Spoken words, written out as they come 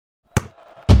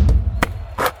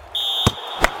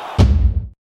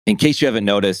In case you haven't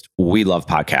noticed, we love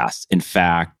podcasts. In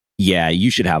fact, yeah,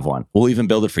 you should have one. We'll even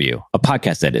build it for you. A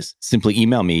podcast, that is. Simply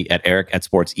email me at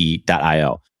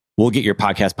eric@sportse.io. We'll get your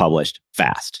podcast published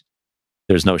fast.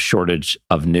 There's no shortage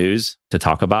of news to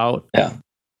talk about. Yeah.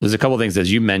 There's a couple of things,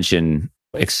 as you mentioned,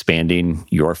 expanding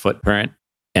your footprint.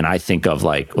 And I think of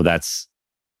like, well, that's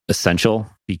essential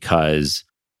because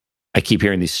I keep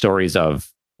hearing these stories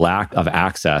of lack of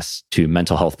access to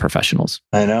mental health professionals.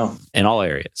 I know. In all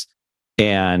areas.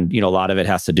 And, a lot of it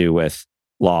has to do with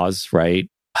laws, right?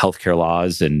 Healthcare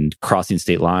laws and crossing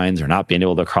state lines or not being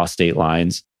able to cross state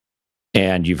lines.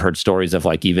 And you've heard stories of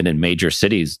like even in major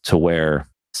cities to where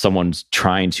someone's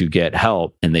trying to get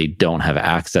help and they don't have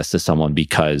access to someone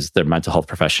because their mental health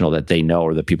professional that they know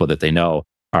or the people that they know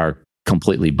are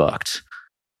completely booked.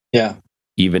 Yeah.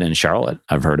 Even in Charlotte,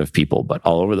 I've heard of people, but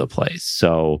all over the place.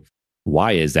 So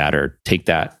why is that? Or take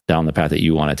that down the path that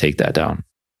you want to take that down.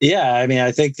 Yeah, I mean,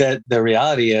 I think that the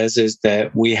reality is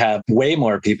that we have way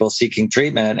more people seeking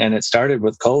treatment, and it started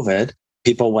with COVID.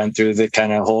 People went through the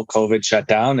kind of whole COVID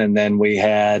shutdown, and then we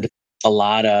had a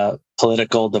lot of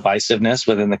political divisiveness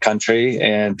within the country,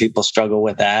 and people struggle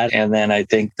with that. And then I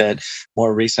think that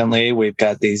more recently, we've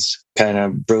got these kind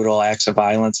of brutal acts of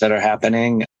violence that are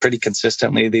happening pretty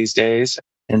consistently these days.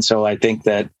 And so I think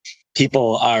that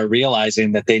people are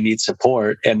realizing that they need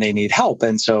support and they need help.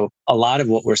 And so a lot of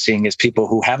what we're seeing is people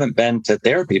who haven't been to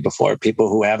therapy before, people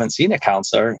who haven't seen a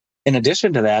counselor. In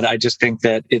addition to that, I just think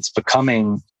that it's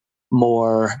becoming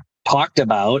more talked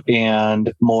about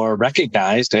and more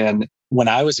recognized. And when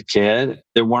I was a kid,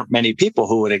 there weren't many people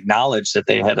who would acknowledge that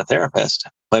they had a therapist,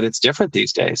 but it's different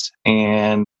these days.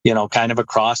 And, kind of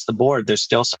across the board, there's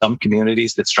still some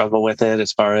communities that struggle with it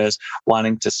as far as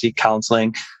wanting to seek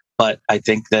counseling. But I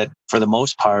think that for the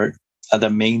most part, the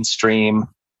mainstream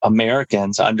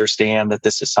Americans understand that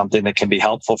this is something that can be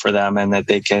helpful for them and that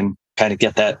they can kind of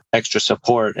get that extra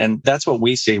support. And that's what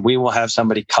we see. We will have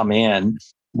somebody come in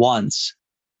once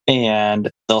and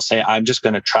they'll say, I'm just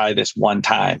going to try this one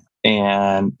time.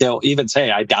 And they'll even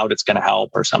say, I doubt it's going to help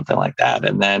or something like that.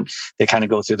 And then they kind of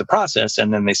go through the process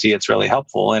and then they see it's really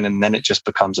helpful. And then it just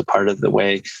becomes a part of the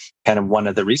way, kind of one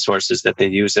of the resources that they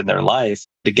use in their life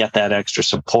to get that extra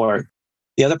support.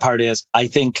 The other part is, I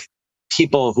think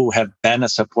people who have been a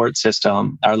support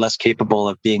system are less capable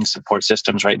of being support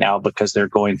systems right now because they're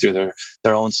going through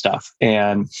their own stuff.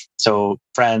 And so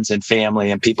friends and family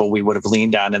and people we would have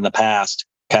leaned on in the past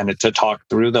kind of to talk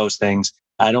through those things,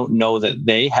 I don't know that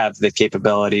they have the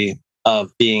capability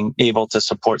of being able to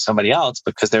support somebody else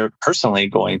because they're personally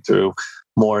going through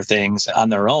more things on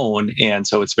their own. And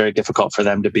so it's very difficult for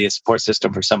them to be a support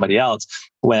system for somebody else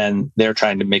when they're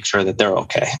trying to make sure that they're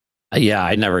okay. Yeah,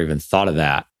 I never even thought of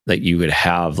that you would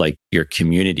have like your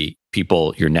community,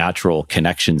 people, your natural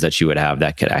connections that you would have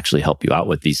that could actually help you out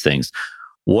with these things.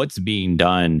 What's being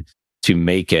done to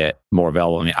make it more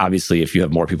available? I mean, obviously, if you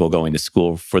have more people going to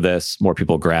school for this, more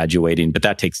people graduating, but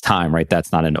that takes time, right?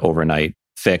 That's not an overnight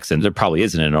fix. And there probably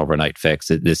isn't an overnight fix.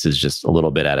 This is just a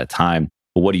little bit at a time.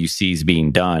 But what do you see is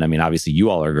being done? I mean, obviously, you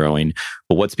all are growing,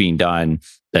 but what's being done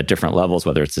at different levels,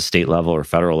 whether it's the state level or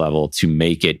federal level, to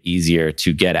make it easier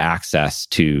to get access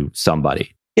to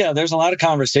somebody? Yeah, there's a lot of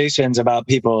conversations about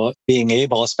people being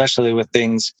able, especially with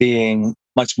things being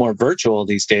much more virtual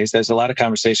these days. There's a lot of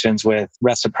conversations with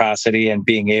reciprocity and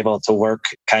being able to work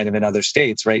kind of in other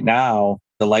states. Right now,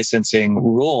 the licensing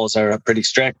rules are pretty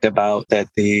strict about that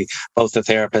both the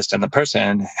therapist and the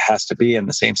person has to be in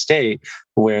the same state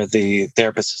where the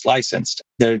therapist is licensed.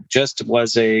 There just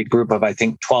was a group of, I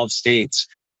think, 12 states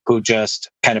who just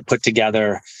kind of put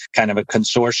together kind of a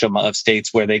consortium of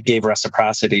states where they gave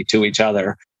reciprocity to each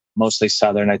other, mostly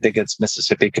Southern. I think it's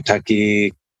Mississippi,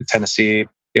 Kentucky, Tennessee,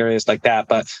 areas like that.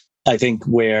 But I think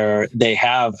where they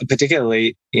have,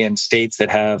 particularly in states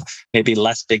that have maybe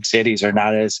less big cities or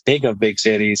not as big of big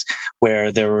cities,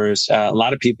 where there was a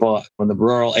lot of people in the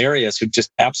rural areas who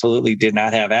just absolutely did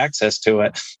not have access to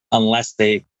it unless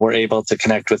they were able to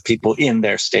connect with people in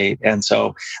their state. And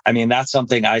so, I mean, that's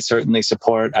something I certainly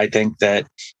support. I think that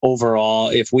overall,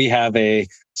 if we have a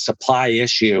supply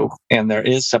issue and there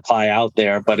is supply out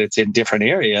there, but it's in different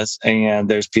areas and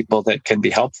there's people that can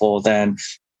be helpful, then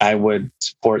I would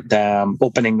support them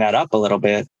opening that up a little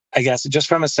bit. I guess just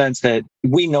from a sense that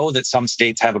we know that some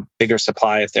states have a bigger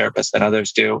supply of therapists than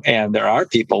others do. And there are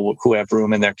people who have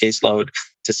room in their caseload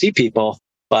to see people.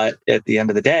 But at the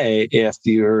end of the day, if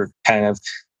you're kind of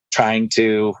trying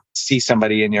to see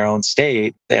somebody in your own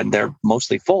state and they're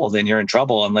mostly full, then you're in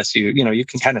trouble unless you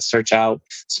can kind of search out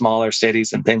smaller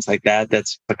cities and things like that.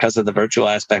 That's because of the virtual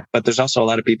aspect. But there's also a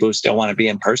lot of people who still want to be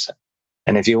in person.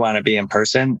 And if you want to be in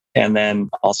person and then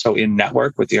also in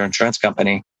network with your insurance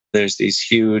company, There's these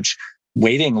huge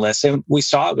waiting lists. And we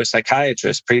saw it with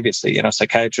psychiatrists previously.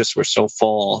 Psychiatrists were so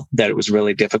full that it was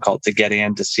really difficult to get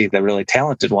in to see the really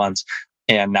talented ones.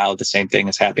 And now the same thing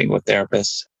is happening with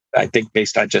therapists. I think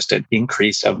based on just an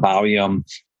increase of volume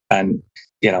and,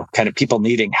 kind of people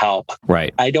needing help.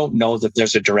 Right. I don't know that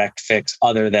there's a direct fix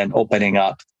other than opening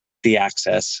up the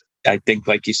access. I think,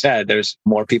 like you said, there's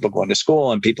more people going to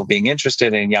school and people being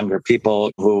interested in younger people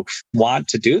who want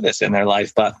to do this in their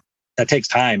life, but that takes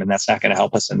time and that's not going to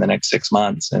help us in the next 6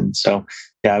 months. And so,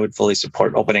 I would fully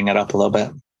support opening it up a little bit.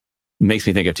 It makes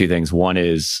me think of two things. One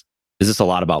is this a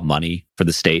lot about money for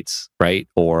the states, right?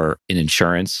 Or in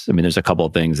insurance? I mean, there's a couple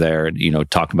of things there,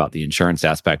 talking about the insurance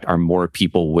aspect. Are more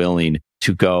people willing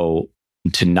to go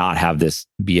to not have this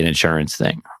be an insurance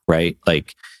thing, right?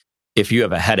 Like if you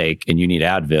have a headache and you need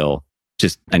Advil,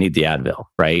 I need the Advil,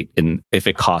 right? And if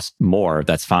it costs more,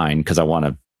 that's fine because I want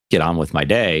to get on with my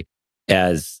day.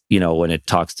 As, when it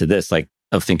talks to this, like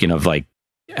of thinking of like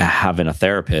having a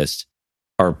therapist,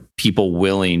 are people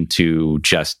willing to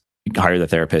just hire the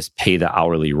therapist, pay the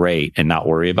hourly rate and not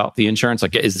worry about the insurance?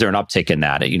 Like, is there an uptick in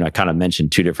that? I kind of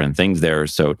mentioned two different things there.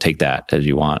 So take that as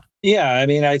you want. Yeah. I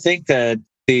mean, I think that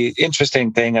the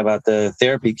interesting thing about the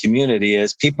therapy community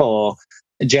is people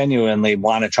genuinely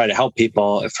want to try to help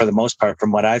people for the most part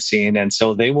from what I've seen. And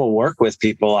so they will work with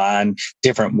people on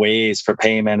different ways for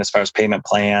payment as far as payment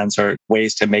plans or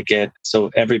ways to make it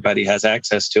so everybody has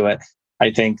access to it.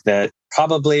 I think that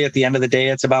probably at the end of the day,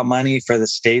 it's about money for the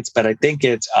states, but I think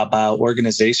it's about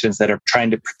organizations that are trying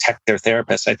to protect their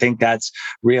therapists. I think that's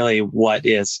really what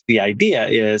is the idea,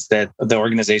 is that the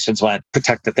organizations want to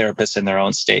protect the therapists in their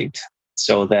own state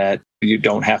so that you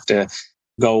don't have to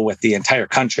go with the entire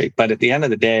country. But at the end of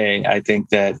the day, I think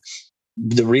that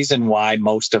the reason why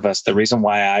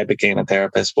I became a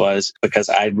therapist was because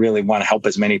I really want to help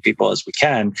as many people as we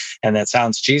can. And that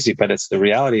sounds cheesy, but it's the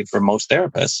reality for most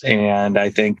therapists. And I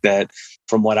think that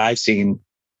from what I've seen,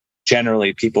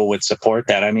 generally people would support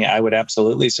that. I mean, I would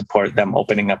absolutely support them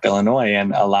opening up Illinois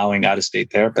and allowing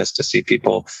out-of-state therapists to see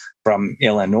people from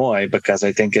Illinois, because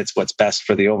I think it's what's best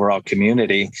for the overall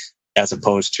community as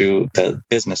opposed to the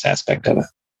business aspect of it.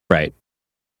 Right.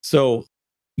 So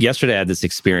yesterday I had this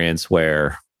experience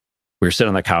where we were sitting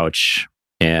on the couch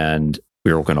and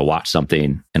we were going to watch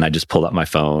something, and I just pulled up my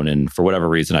phone, and for whatever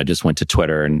reason, I just went to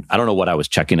Twitter, and I don't know what I was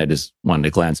checking. I just wanted to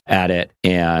glance at it,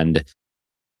 and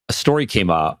a story came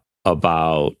up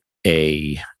about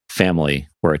a family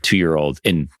where a 2-year-old,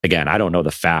 and again, I don't know the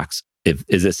facts, if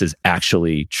this is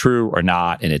actually true or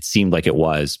not, and it seemed like it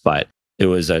was, but it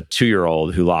was a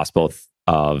 2-year-old who lost both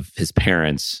of his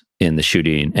parents in the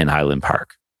shooting in Highland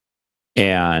Park.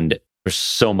 And there's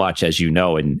so much, as you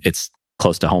know, and it's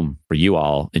close to home for you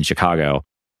all in Chicago,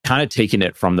 kind of taking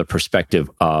it from the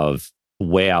perspective of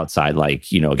way outside, like,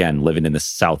 again, living in the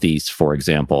Southeast, for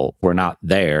example, we're not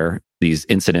there. These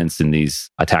incidents and these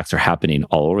attacks are happening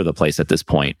all over the place at this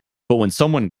point. But when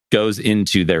someone goes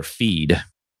into their feed,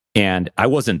 and I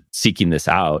wasn't seeking this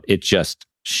out, it just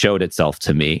showed itself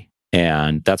to me.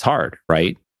 And that's hard,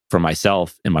 right? For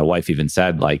myself, and my wife even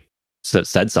said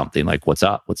something like, "What's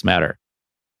up? What's the matter?"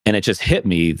 And it just hit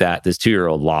me that this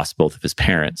 2-year-old lost both of his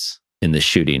parents in this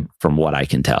shooting, from what I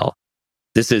can tell.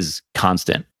 This is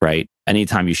constant, right?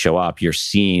 Anytime you show up, you're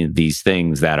seeing these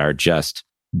things that are just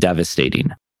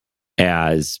devastating.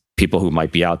 As people who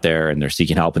might be out there and they're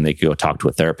seeking help and they could go talk to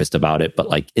a therapist about it. But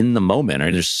like in the moment,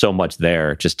 there's so much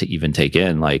there just to even take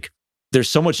in. Like there's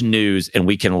so much news, and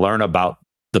we can learn about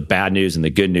the bad news and the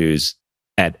good news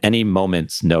at any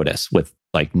moment's notice with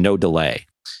like no delay.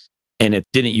 And it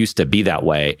didn't used to be that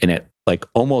way. And it like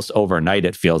almost overnight,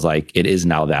 it feels like it is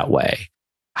now that way.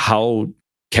 How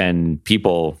can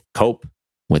people cope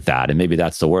with that? And maybe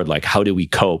that's the word. Like, how do we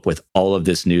cope with all of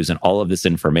this news and all of this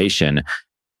information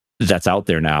that's out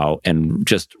there now and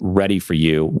just ready for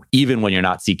you, even when you're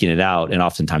not seeking it out? And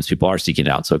oftentimes people are seeking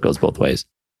it out. So it goes both ways.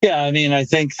 Yeah, I mean, I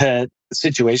think that the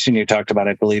situation you talked about,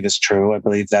 I believe is true. I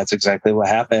believe that's exactly what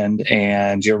happened.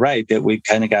 And you're right that we've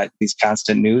kind of got these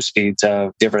constant news feeds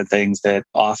of different things that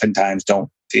oftentimes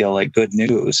don't feel like good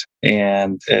news,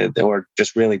 and or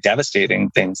just really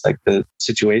devastating things like the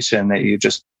situation that you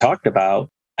just talked about.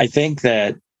 I think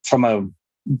that from a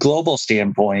global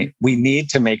standpoint, we need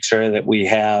to make sure that we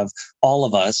have, all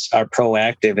of us are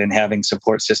proactive in having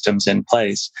support systems in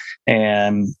place.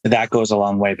 And that goes a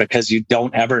long way, because you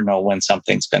don't ever know when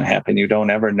something's going to happen. You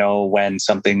don't ever know when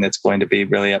something that's going to be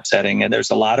really upsetting. And there's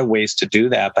a lot of ways to do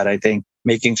that. But I think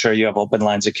making sure you have open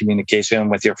lines of communication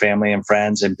with your family and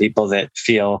friends and people that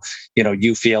feel,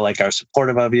 you feel like are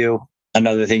supportive of you,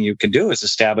 Another thing you can do is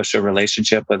establish a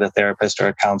relationship with a therapist or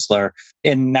a counselor.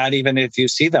 And not even if you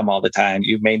see them all the time,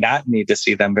 you may not need to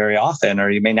see them very often, or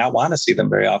you may not want to see them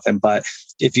very often. But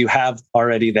if you have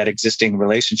already that existing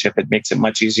relationship, it makes it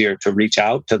much easier to reach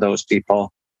out to those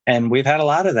people. And we've had a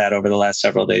lot of that over the last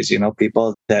several days,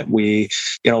 people that we,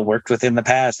 worked with in the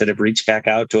past that have reached back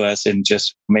out to us and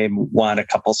just may want a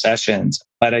couple sessions.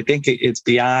 But I think it's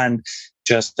beyond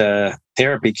just the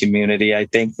therapy community. I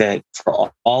think that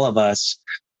for all of us,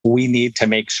 we need to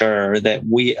make sure that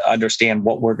we understand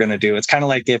what we're going to do. It's kind of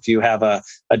like if you have a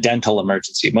dental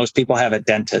emergency. Most people have a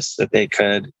dentist that they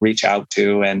could reach out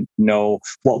to and know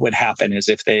what would happen is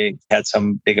if they had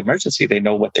some big emergency, they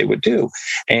know what they would do.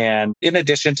 And in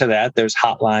addition to that, there's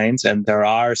hotlines and there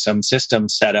are some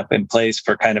systems set up in place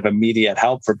for kind of immediate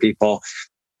help for people.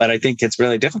 But I think it's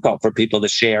really difficult for people to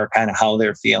share kind of how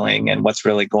they're feeling and what's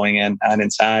really going on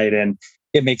inside. And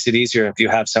it makes it easier if you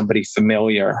have somebody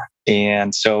familiar.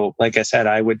 And so, like I said,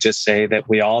 I would just say that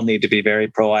we all need to be very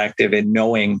proactive in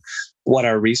knowing what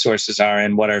our resources are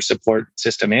and what our support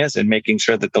system is and making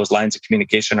sure that those lines of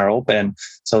communication are open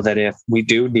so that if we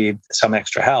do need some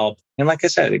extra help, and like I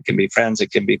said, it can be friends,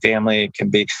 it can be family,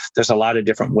 there's a lot of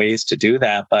different ways to do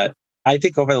that. But I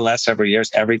think over the last several years,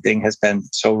 everything has been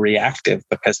so reactive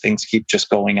because things keep just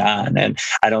going on. And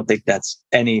I don't think that's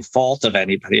any fault of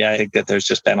anybody. I think that there's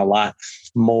just been a lot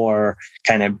more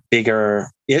kind of bigger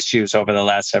issues over the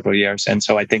last several years. And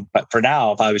so I think, but for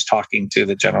now, if I was talking to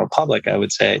the general public, I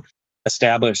would say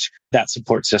establish that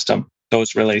support system,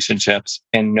 those relationships,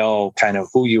 and know kind of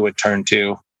who you would turn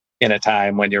to in a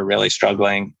time when you're really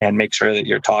struggling, and make sure that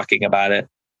you're talking about it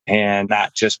and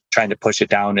not just trying to push it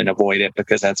down and avoid it,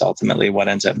 because that's ultimately what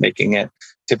ends up making it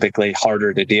typically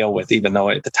harder to deal with, even though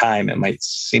at the time it might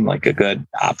seem like a good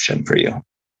option for you.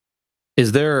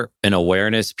 Is there an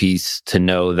awareness piece to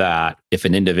know that if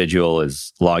an individual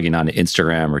is logging on to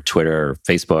Instagram or Twitter or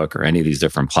Facebook or any of these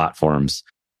different platforms,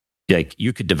 like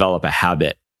you could develop a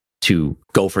habit to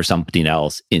go for something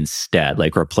else instead,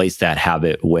 like replace that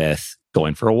habit with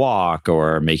going for a walk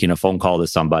or making a phone call to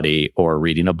somebody or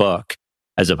reading a book,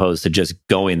 as opposed to just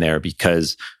going there,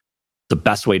 because the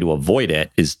best way to avoid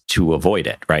it is to avoid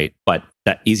it, right? But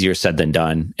that easier said than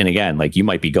done. And again, like you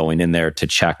might be going in there to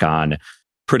check on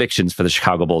predictions for the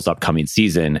Chicago Bulls upcoming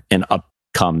season, and up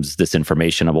comes this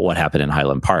information about what happened in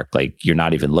Highland Park. Like you're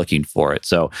not even looking for it.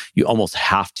 So you almost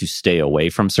have to stay away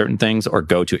from certain things or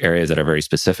go to areas that are very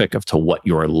specific to what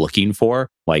you're looking for.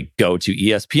 Like go to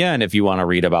ESPN if you want to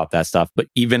read about that stuff. But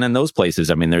even in those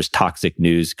places, I mean, there's toxic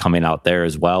news coming out there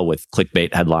as well with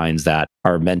clickbait headlines that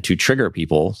are meant to trigger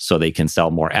people so they can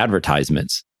sell more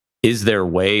advertisements. Is there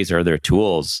ways, or are there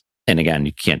tools? And again,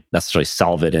 you can't necessarily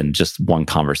solve it in just one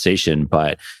conversation,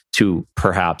 but to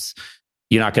perhaps,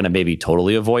 you're not going to maybe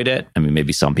totally avoid it. I mean,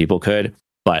 maybe some people could,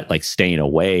 but like staying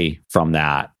away from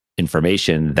that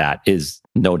information that is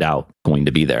no doubt going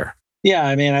to be there. Yeah,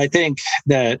 I mean, I think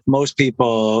that most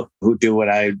people who do what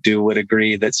I do would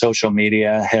agree that social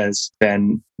media has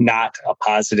been not a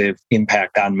positive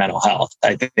impact on mental health.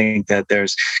 I think that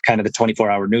there's kind of the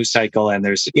 24-hour news cycle and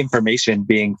there's information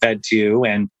being fed to you.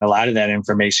 And a lot of that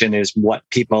information is what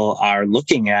people are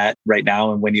looking at right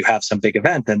now. And when you have some big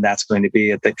event, then that's going to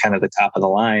be at the kind of the top of the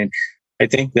line. I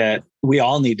think that we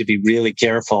all need to be really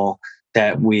careful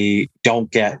that we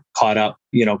don't get caught up,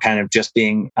 kind of just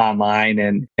being online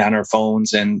and on our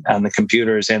phones and on the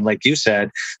computers. And like you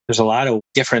said, there's a lot of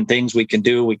different things we can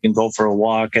do. We can go for a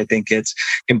walk. I think it's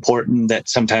important that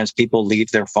sometimes people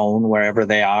leave their phone wherever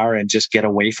they are and just get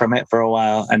away from it for a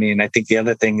while. I mean, I think the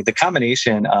other thing, the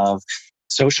combination of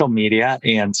social media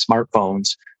and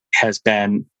smartphones has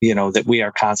been, that we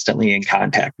are constantly in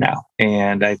contact now.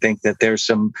 And I think that there's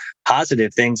some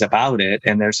positive things about it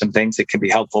and there's some things that can be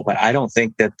helpful, but I don't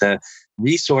think that the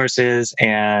resources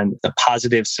and the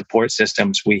positive support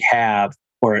systems we have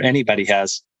or anybody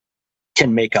has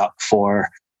can make up for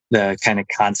the kind of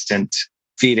constant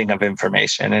feeding of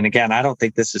information. And again, I don't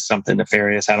think this is something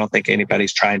nefarious. I don't think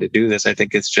anybody's trying to do this. I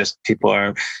think it's just people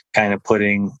are kind of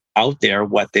putting out there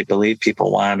what they believe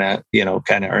people want to,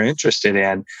 kind of are interested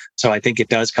in. So I think it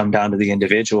does come down to the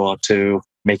individual to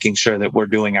making sure that we're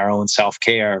doing our own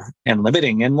self-care and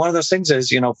limiting. And one of those things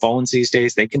is, phones these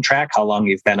days, they can track how long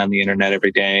you've been on the internet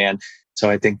every day. And so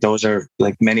I think those are,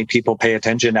 like, many people pay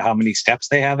attention to how many steps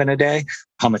they have in a day,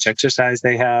 how much exercise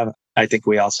they have. I think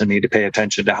we also need to pay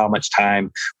attention to how much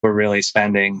time we're really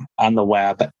spending on the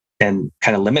web and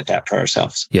kind of limit that for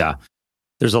ourselves. Yeah.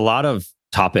 There's a lot of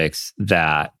topics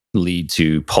that lead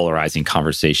to polarizing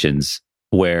conversations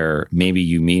where maybe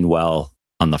you mean well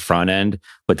on the front end,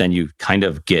 but then you kind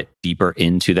of get deeper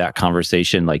into that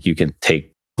conversation. Like you can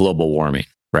take global warming,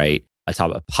 right? I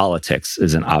talk about politics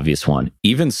is an obvious one,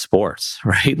 even sports,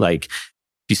 right? Like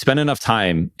you spend enough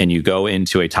time and you go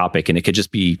into a topic and it could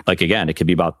just be like, again, it could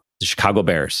be about the Chicago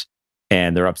Bears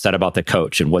and they're upset about the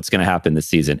coach and what's going to happen this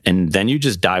season. And then you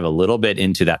just dive a little bit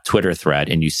into that Twitter thread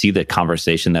and you see the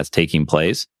conversation that's taking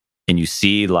place and you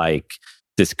see like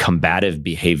this combative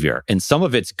behavior. And some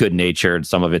of it's good natured,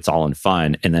 some of it's all in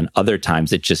fun. And then other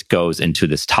times it just goes into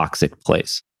this toxic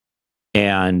place.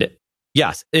 And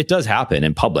yes, it does happen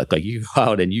in public. Like you go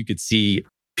out and you could see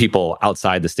people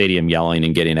outside the stadium yelling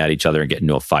and getting at each other and getting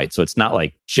into a fight. So it's not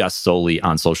like just solely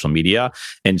on social media,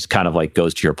 and it's kind of like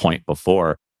goes to your point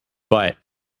before. But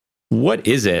what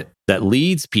is it that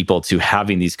leads people to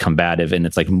having these combative, and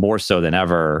it's like more so than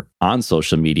ever on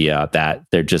social media, that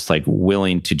they're just like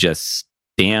willing to just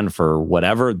stand for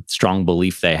whatever strong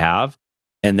belief they have,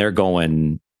 and they're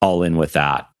going all in with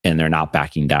that and they're not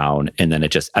backing down, and then it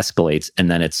just escalates,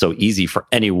 and then it's so easy for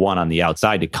anyone on the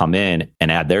outside to come in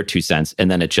and add their 2 cents,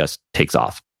 and then it just takes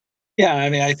off. Yeah,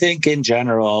 I mean, I think in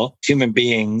general, human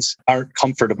beings aren't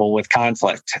comfortable with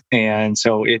conflict. And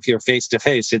so if you're face to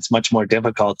face, it's much more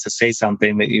difficult to say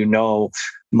something that you know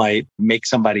might make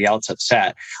somebody else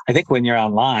upset. I think when you're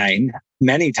online,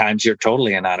 many times you're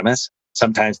totally anonymous.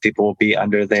 Sometimes people will be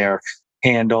under their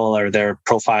handle or their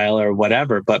profile or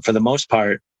whatever. But for the most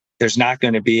part, there's not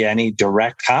going to be any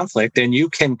direct conflict, and you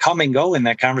can come and go in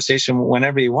that conversation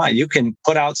whenever you want. You can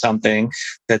put out something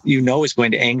that you know is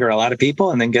going to anger a lot of people,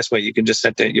 and then guess what? You can just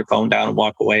set your phone down and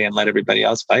walk away and let everybody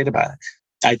else fight about it.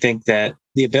 I think that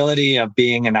the ability of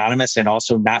being anonymous and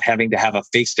also not having to have a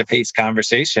face-to-face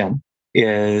conversation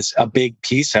is a big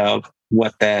piece of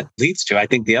what that leads to. I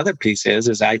think the other piece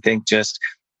is I think just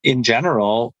in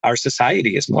general, our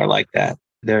society is more like that.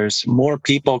 There's more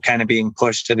people kind of being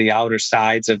pushed to the outer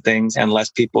sides of things and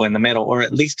less people in the middle, or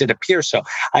at least it appears so.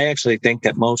 I actually think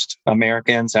that most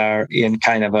Americans are in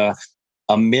kind of a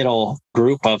middle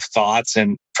group of thoughts.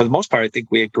 And for the most part, I think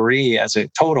we agree as a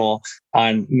total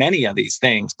on many of these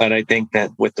things. But I think that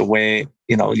with the way,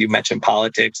 you mentioned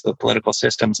politics, the political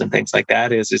systems and things like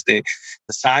that is the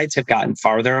sides have gotten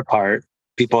farther apart.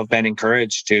 People have been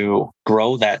encouraged to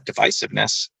grow that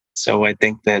divisiveness. So I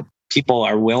think that people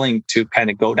are willing to kind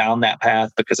of go down that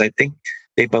path because I think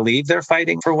they believe they're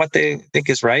fighting for what they think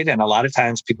is right. And a lot of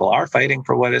times people are fighting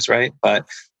for what is right, but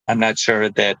I'm not sure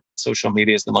that social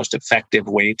media is the most effective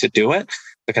way to do it,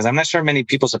 because I'm not sure many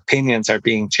people's opinions are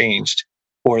being changed,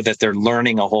 or that they're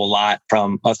learning a whole lot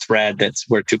from a thread that's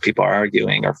where 2 people are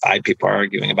arguing or 5 people are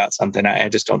arguing about something. I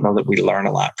just don't know that we learn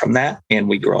a lot from that and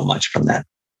we grow much from that.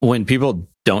 When people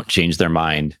don't change their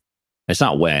mind, it's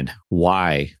not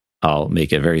why? I'll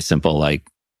make it very simple. Like,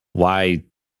 why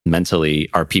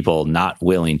mentally are people not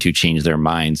willing to change their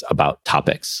minds about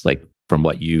topics, like from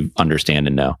what you understand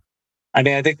and know? I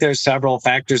mean, I think there's several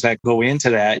factors that go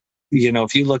into that.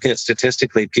 If you look at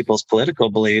statistically people's political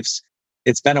beliefs,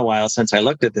 it's been a while since I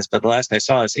looked at this, but the last I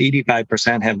saw is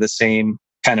 85% have the same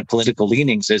kind of political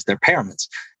leanings as their parents.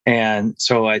 And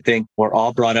so I think we're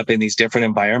all brought up in these different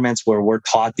environments where we're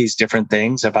taught these different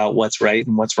things about what's right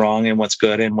and what's wrong and what's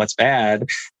good and what's bad.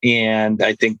 And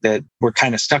I think that we're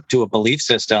kind of stuck to a belief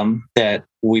system that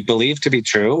we believe to be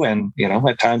true and,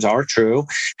 at times are true.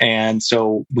 And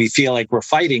so we feel like we're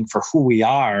fighting for who we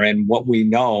are and what we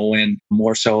know, and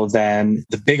more so than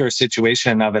the bigger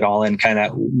situation of it all, and kind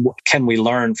of can we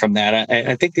learn from that?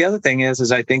 I think the other thing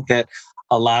is I think that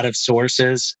a lot of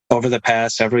sources over the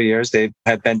past several years, they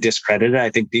have been discredited. I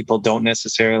think people don't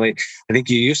necessarily, I think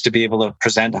you used to be able to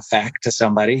present a fact to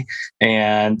somebody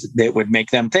and it would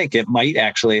make them think. It might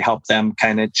actually help them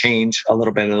kind of change a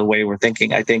little bit of the way we're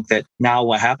thinking. I think that now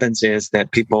what happens is that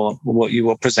you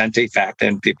will present a fact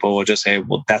and people will just say,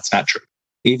 well, that's not true.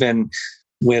 Even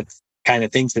with kind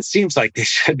of things that seems like they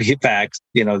should be facts,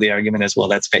 the argument is, well,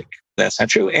 that's fake. That's not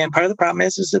true. And part of the problem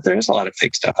is that there is a lot of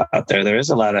fake stuff out there. There is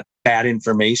a lot of bad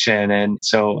information. And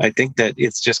so I think that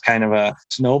it's just kind of a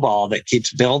snowball that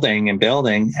keeps building and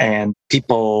building. And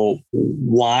people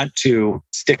want to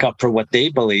stick up for what they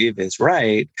believe is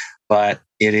right. But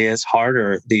it is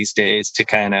harder these days to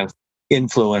kind of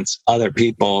influence other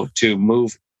people to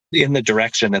move in the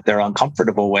direction that they're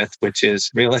uncomfortable with, which is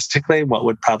realistically what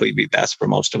would probably be best for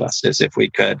most of us, is if we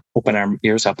could open our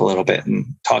ears up a little bit and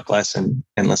talk less and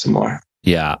listen more.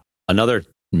 Yeah. Another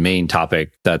main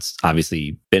topic that's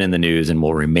obviously been in the news and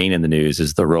will remain in the news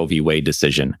is the Roe v. Wade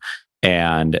decision.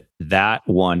 And that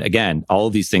one, again, all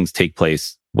of these things take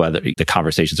place, whether the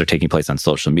conversations are taking place on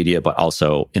social media, but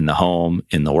also in the home,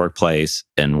 in the workplace,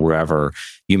 and wherever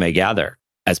you may gather.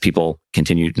 As people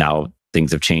continue now,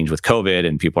 things have changed with COVID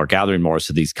and people are gathering more.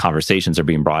 So these conversations are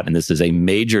being brought. And this is a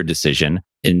major decision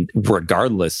And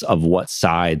regardless of what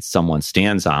side someone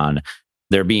stands on,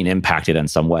 they're being impacted in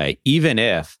some way, even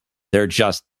if they're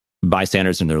just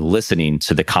bystanders and they're listening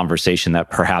to the conversation that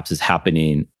perhaps is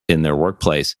happening in their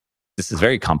workplace. This is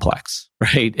very complex,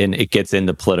 right? And it gets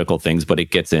into political things, but it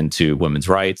gets into women's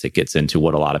rights. It gets into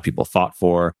what a lot of people fought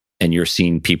for. And you're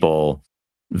seeing people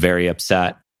very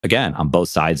upset, again, on both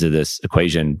sides of this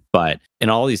equation. But in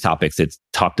all these topics, it's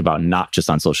talked about not just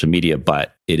on social media,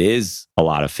 but it is a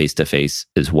lot of face-to-face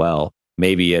as well.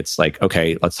 Maybe it's like,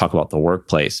 okay, let's talk about the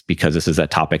workplace because this is a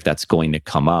topic that's going to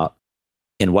come up.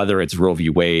 And whether it's Roe v.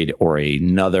 Wade or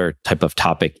another type of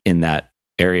topic in that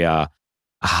area,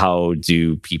 how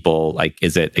do people, like,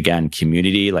 is it, again,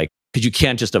 community? Like, because you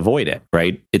can't just avoid it,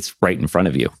 right? It's right in front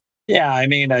of you. Yeah, I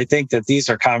mean, I think that these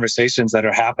are conversations that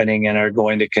are happening and are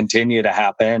going to continue to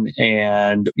happen.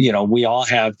 And, we all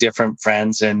have different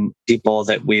friends and people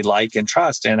that we like and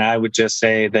trust. And I would just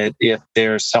say that if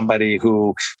there's somebody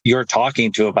who you're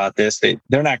talking to about this,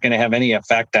 they're not going to have any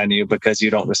effect on you because you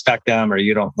don't respect them or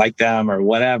you don't like them or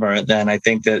whatever, then I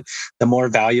think that the more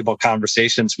valuable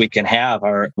conversations we can have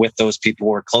are with those people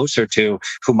we're closer to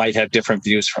who might have different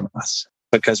views from us,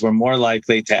 because we're more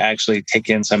likely to actually take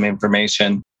in some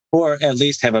information or at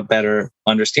least have a better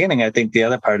understanding. I think the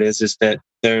other part is that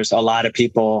there's a lot of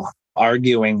people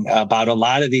arguing about a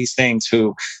lot of these things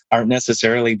who aren't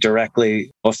necessarily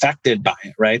directly affected by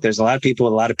it, right? There's a lot of people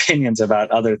with a lot of opinions about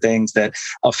other things that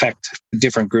affect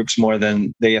different groups more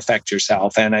than they affect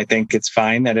yourself. And I think it's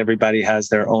fine that everybody has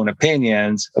their own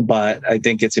opinions, but I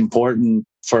think it's important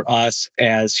for us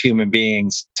as human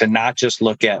beings to not just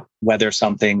look at whether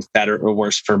something's better or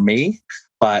worse for me,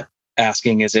 but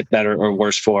asking, is it better or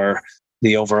worse for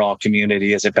the overall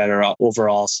community? Is it better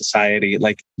overall society?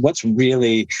 Like, what's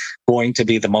really going to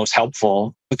be the most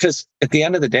helpful? Because at the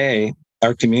end of the day,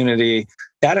 our community,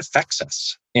 that affects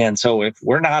us. And so if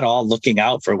we're not all looking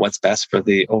out for what's best for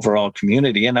the overall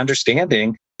community and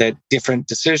understanding that different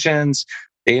decisions,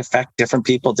 they affect different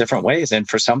people different ways. And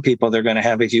for some people, they're going to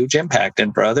have a huge impact.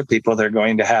 And for other people, they're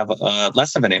going to have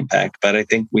less of an impact. But I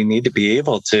think we need to be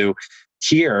able to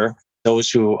hear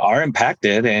those who are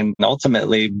impacted and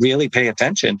ultimately really pay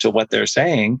attention to what they're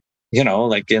saying.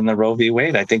 Like in the Roe v.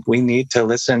 Wade, I think we need to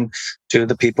listen to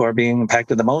the people who are being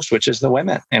impacted the most, which is the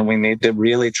women. And we need to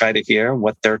really try to hear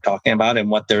what they're talking about and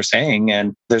what they're saying.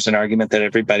 And there's an argument that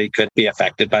everybody could be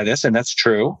affected by this, and that's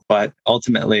true. But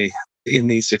ultimately, in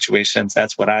these situations,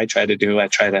 that's what I try to do. I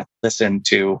try to listen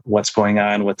to what's going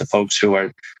on with the folks who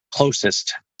are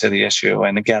closest to the issue.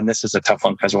 And again, this is a tough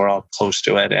one because we're all close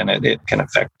to it and it can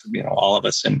affect, all of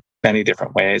us in many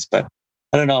different ways. But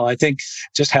I don't know. I think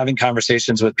just having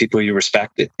conversations with people you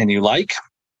respect and you like,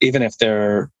 even if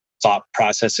their thought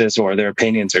processes or their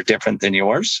opinions are different than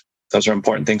yours, those are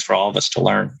important things for all of us to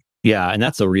learn. Yeah. And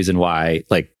that's the reason why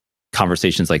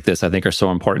conversations like this, I think, are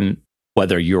so important.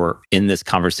 Whether you're in this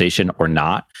conversation or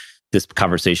not, this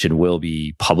conversation will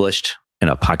be published in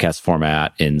a podcast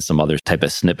format, in some other type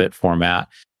of snippet format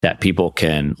that people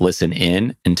can listen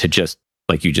in and to just,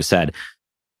 like you just said,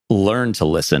 learn to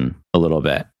listen a little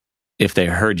bit. If they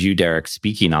heard you, Derek,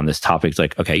 speaking on this topic, it's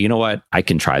like, okay, you know what? I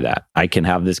can try that. I can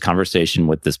have this conversation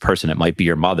with this person. It might be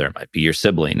your mother, it might be your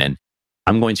sibling, and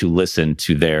I'm going to listen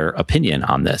to their opinion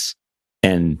on this.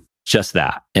 And just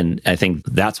that. And I think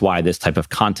that's why this type of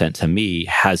content to me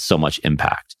has so much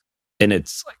impact. And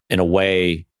it's, in a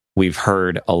way, we've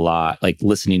heard a lot, like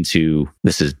listening to,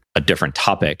 this is a different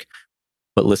topic,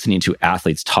 but listening to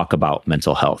athletes talk about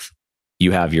mental health.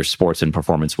 You have your sports and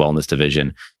performance wellness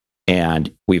division.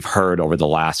 And we've heard over the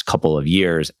last couple of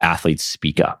years, athletes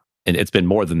speak up. And it's been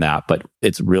more than that, but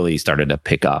it's really started to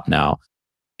pick up now.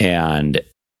 And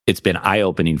it's been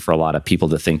eye-opening for a lot of people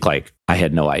to think like, I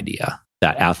had no idea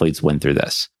that athletes went through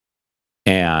this.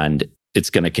 And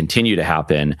it's going to continue to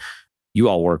happen. You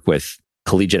all work with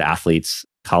collegiate athletes,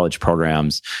 college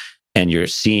programs, and you're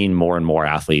seeing more and more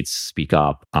athletes speak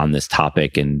up on this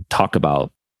topic and talk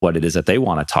about what it is that they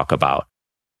want to talk about.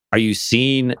 Are you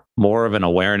seeing more of an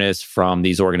awareness from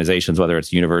these organizations, whether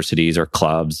it's universities or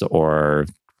clubs or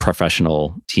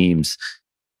professional teams,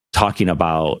 talking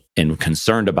about and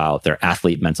concerned about their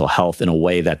athlete mental health in a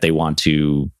way that they want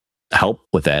to help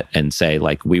with it and say,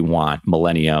 like, we want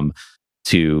Millennium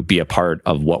to be a part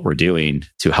of what we're doing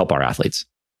to help our athletes?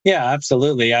 Yeah,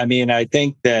 absolutely. I mean, I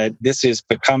think that this is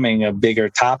becoming a bigger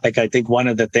topic. I think one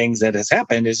of the things that has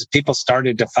happened is people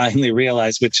started to finally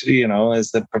realize, which,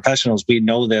 as the professionals, we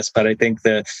know this, but I think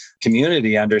the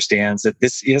community understands that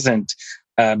this isn't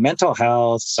mental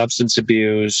health, substance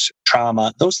abuse,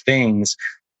 trauma, those things.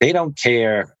 They don't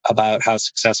care about how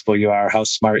successful you are, how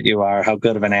smart you are, how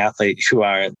good of an athlete you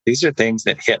are. These are things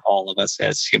that hit all of us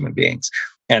as human beings.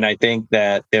 And I think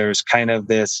that there's kind of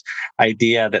this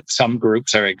idea that some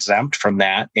groups are exempt from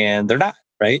that, and they're not,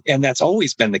 right? And that's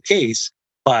always been the case,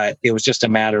 but it was just a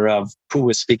matter of who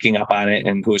was speaking up on it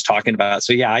and who was talking about it.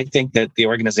 So yeah, I think that the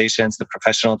organizations, the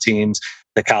professional teams,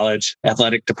 the college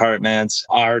athletic departments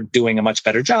are doing a much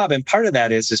better job. And part of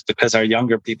that is because our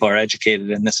younger people are educated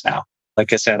in this now.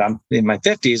 Like I said, I'm in my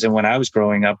 50s. And when I was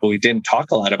growing up, we didn't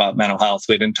talk a lot about mental health.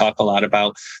 We didn't talk a lot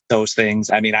about those things.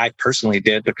 I mean, I personally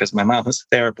did because my mom was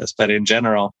a therapist, but in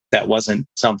general, that wasn't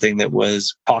something that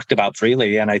was talked about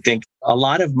freely. And I think a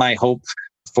lot of my hope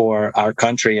for our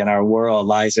country and our world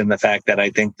lies in the fact that I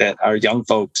think that our young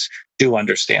folks do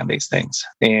understand these things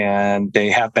and they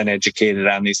have been educated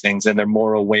on these things and they're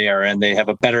more aware and they have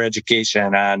a better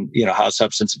education on, how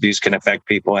substance abuse can affect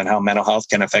people and how mental health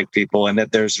can affect people, and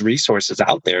that there's resources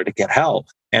out there to get help,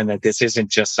 and that this isn't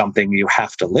just something you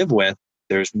have to live with.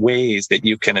 There's ways that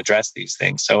you can address these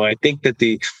things. So I think that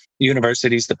the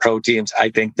universities, the pro teams, I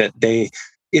think that they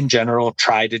in general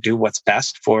try to do what's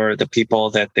best for the people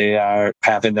that they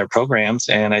have in their programs.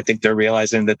 And I think they're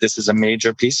realizing that this is a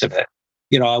major piece of it.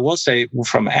 I will say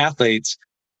from athletes,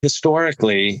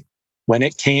 historically, when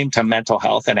it came to mental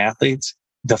health and athletes,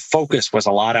 the focus was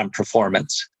a lot on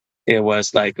performance. It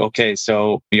was like, okay,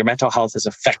 so your mental health is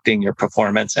affecting your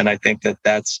performance. And I think that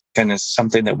that's kind of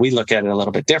something that we look at it a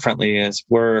little bit differently, is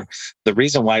the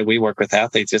reason why we work with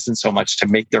athletes isn't so much to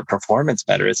make their performance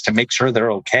better. It's to make sure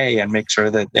they're okay and make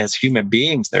sure that as human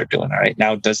beings, they're doing all right.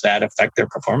 Now, does that affect their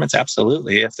performance?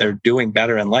 Absolutely. If they're doing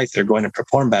better in life, they're going to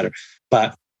perform better.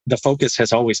 But the focus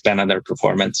has always been on their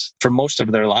performance for most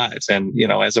of their lives. And,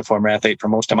 as a former athlete for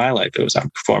most of my life, it was on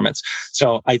performance.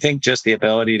 So I think just the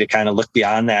ability to kind of look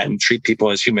beyond that and treat people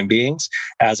as human beings,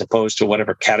 as opposed to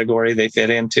whatever category they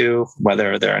fit into,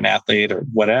 whether they're an athlete or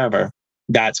whatever,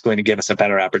 that's going to give us a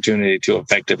better opportunity to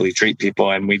effectively treat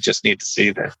people. And we just need to see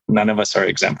that none of us are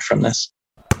exempt from this.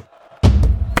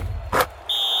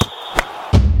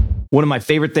 One of my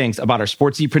favorite things about our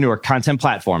Sportsepreneur content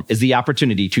platform is the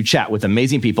opportunity to chat with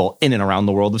amazing people in and around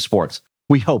the world of sports.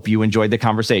 We hope you enjoyed the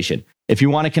conversation. If you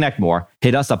want to connect more,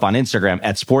 hit us up on Instagram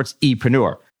at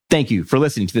Sportsepreneur. Thank you for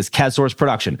listening to this CADSource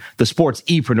production, the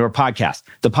Sportsepreneur podcast,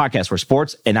 the podcast where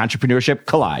sports and entrepreneurship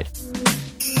collide.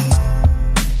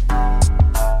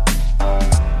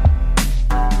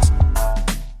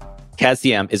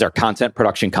 CADCM is our content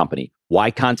production company.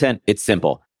 Why content? It's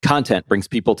simple. Content brings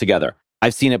people together.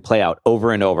 I've seen it play out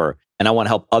over and over, and I want to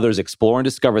help others explore and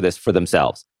discover this for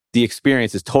themselves. The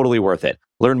experience is totally worth it.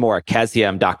 Learn more at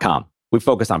CADCM.com. We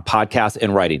focus on podcasts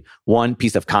and writing, one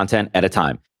piece of content at a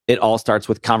time. It all starts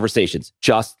with conversations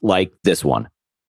just like this one.